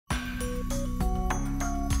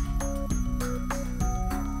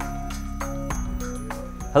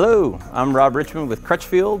Hello, I'm Rob Richmond with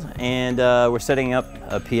Crutchfield, and we're setting up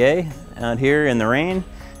a PA out here in the rain,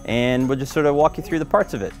 and we'll just sort of walk you through the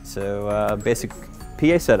parts of it. So basic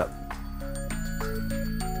PA setup.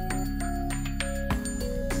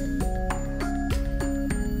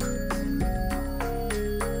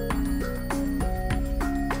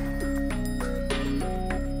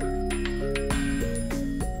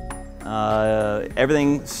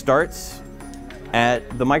 Everything starts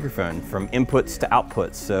at the microphone, from inputs to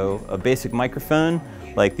outputs. So a basic microphone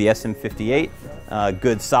like the SM58,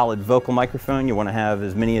 good solid vocal microphone. You want to have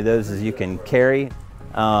as many of those as you can carry,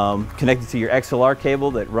 connected to your XLR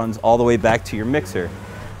cable that runs all the way back to your mixer.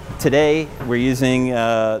 Today we're using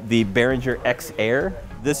the Behringer X Air.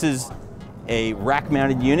 This is a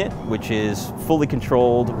rack-mounted unit which is fully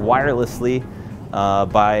controlled wirelessly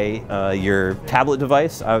by your tablet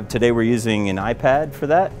device. Today we're using an iPad for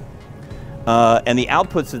that. And the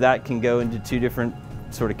outputs of that can go into two different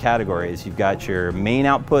sort of categories. You've got your main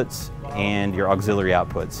outputs and your auxiliary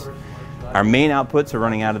outputs. Our main outputs are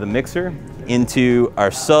running out of the mixer into our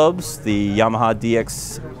subs, the Yamaha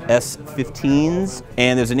DX-S15s,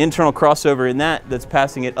 and there's an internal crossover in that that's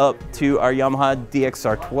passing it up to our Yamaha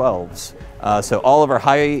DXR12s. So all of our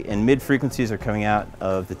high and mid frequencies are coming out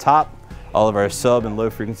of the top. All of our sub and low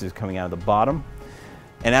frequencies coming out of the bottom.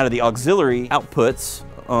 And out of the auxiliary outputs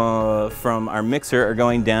from our mixer are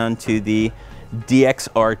going down to the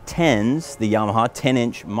DXR10s, the Yamaha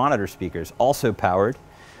 10-inch monitor speakers, also powered.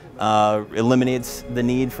 Eliminates the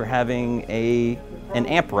need for having an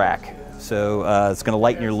amp rack. So it's going to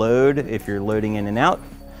lighten your load if you're loading in and out.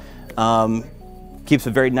 Keeps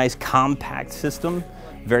a very nice compact system,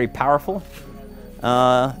 very powerful.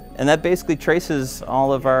 And that basically traces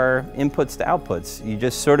all of our inputs to outputs. You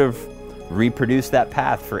just sort of reproduce that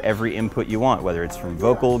path for every input you want, whether it's from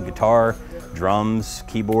vocal, guitar, drums,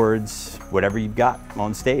 keyboards, whatever you've got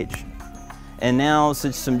on stage. And now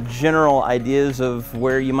some general ideas of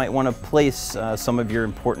where you might want to place some of your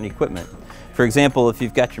important equipment. For example, if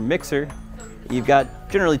you've got your mixer, you've got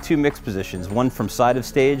generally two mix positions, one from side of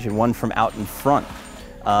stage and one from out in front.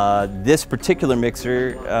 This particular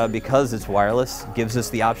mixer, because it's wireless, gives us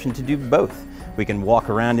the option to do both. We can walk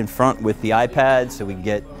around in front with the iPad so we can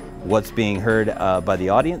get what's being heard by the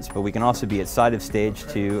audience, but we can also be at side of stage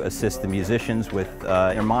to assist the musicians with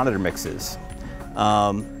their monitor mixes.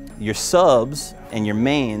 Your subs and your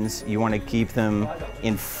mains, you want to keep them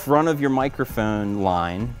in front of your microphone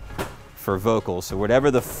line for vocals. So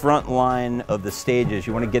whatever the front line of the stage is,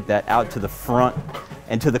 you want to get that out to the front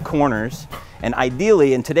and to the corners. And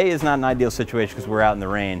ideally, and today is not an ideal situation because we're out in the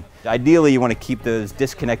rain, ideally you want to keep those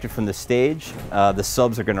disconnected from the stage. The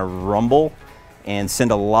subs are going to rumble and send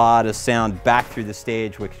a lot of sound back through the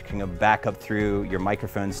stage, which can go back up through your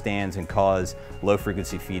microphone stands and cause low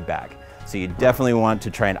frequency feedback. So you definitely want to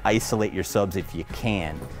try and isolate your subs if you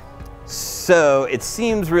can. So it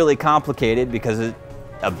seems really complicated because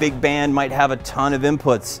a big band might have a ton of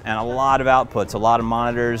inputs and a lot of outputs, a lot of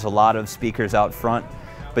monitors, a lot of speakers out front.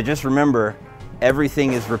 But just remember,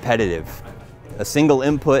 everything is repetitive. A single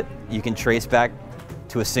input you can trace back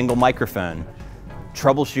to a single microphone.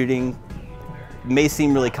 Troubleshooting may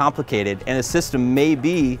seem really complicated and a system may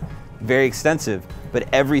be very extensive, but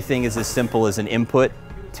everything is as simple as an input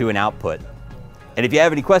to an output. And if you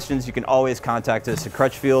have any questions, you can always contact us at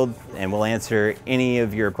Crutchfield and we'll answer any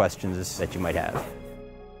of your questions that you might have.